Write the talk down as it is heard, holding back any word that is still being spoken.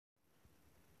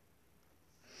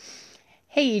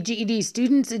Hey GED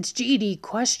students, it's GED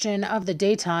question of the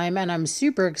daytime, and I'm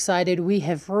super excited. We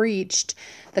have reached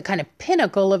the kind of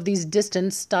pinnacle of these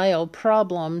distance style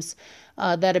problems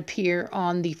that appear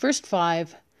on the first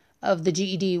 5 of the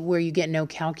GED where you get no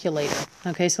calculator.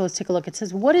 Okay, so let's take a look. It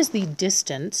says, what is the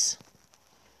distance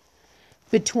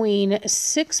between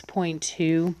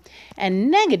 6.2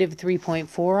 and negative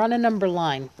 3.4 on a number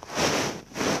line?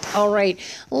 All right,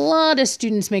 a lot of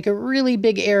students make a really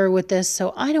big error with this,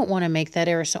 so I don't want to make that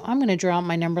error, so I'm going to draw out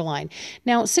my number line.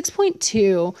 Now,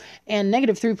 6.2 and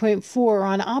negative 3.4 are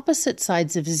on opposite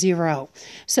sides of 0.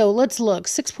 So let's look.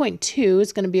 6.2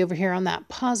 is going to be over here on that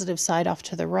positive side off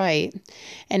to the right.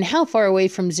 And how far away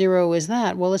from 0 is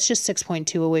that? Well, it's just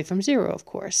 6.2 away from 0, of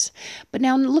course. But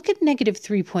now look at negative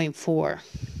 3.4.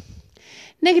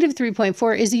 Negative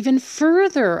 3.4 is even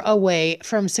further away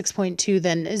from 6.2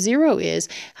 than 0 is.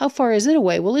 How far is it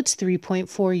away? Well, it's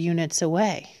 3.4 units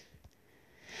away.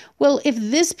 Well, if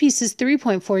this piece is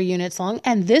 3.4 units long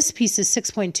and this piece is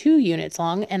 6.2 units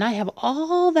long, and I have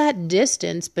all that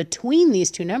distance between these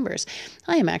two numbers,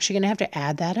 I am actually going to have to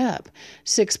add that up.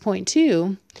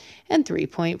 6.2 and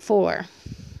 3.4.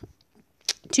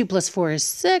 2 plus 4 is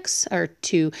 6, or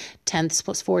 2 tenths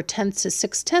plus 4 tenths is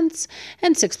 6 tenths,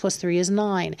 and 6 plus 3 is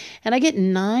 9. And I get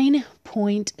 9.6,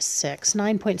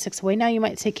 9.6 away. Now you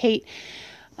might say, Kate,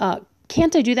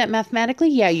 can't I do that mathematically?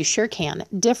 Yeah, you sure can.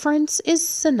 Difference is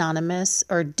synonymous,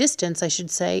 or distance, I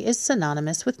should say, is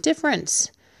synonymous with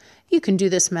difference. You can do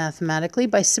this mathematically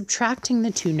by subtracting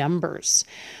the two numbers.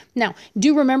 Now,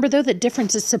 do remember, though, that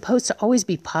difference is supposed to always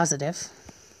be positive.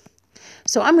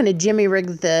 So I'm going to jimmy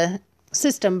rig the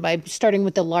system by starting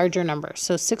with the larger number.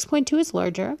 So 6.2 is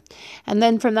larger. And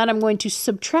then from that, I'm going to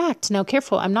subtract. Now,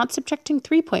 careful, I'm not subtracting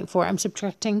 3.4. I'm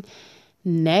subtracting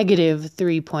negative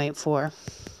 3.4.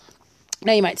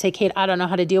 Now, you might say, Kate, I don't know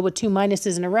how to deal with two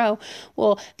minuses in a row.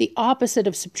 Well, the opposite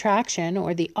of subtraction,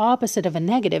 or the opposite of a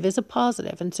negative, is a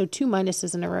positive. And so 2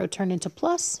 minuses in a row turn into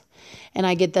plus. And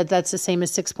I get that that's the same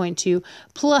as 6.2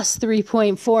 plus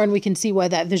 3.4. And we can see why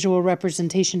that visual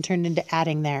representation turned into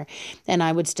adding there. And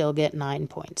I would still get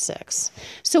 9.6.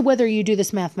 So whether you do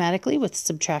this mathematically with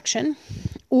subtraction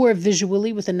or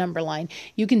visually with a number line,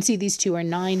 you can see these two are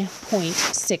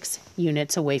 9.6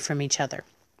 units away from each other.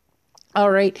 All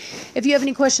right, if you have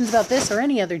any questions about this or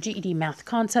any other GED math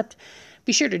concept,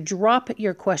 be sure to drop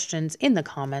your questions in the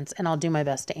comments and I'll do my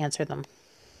best to answer them.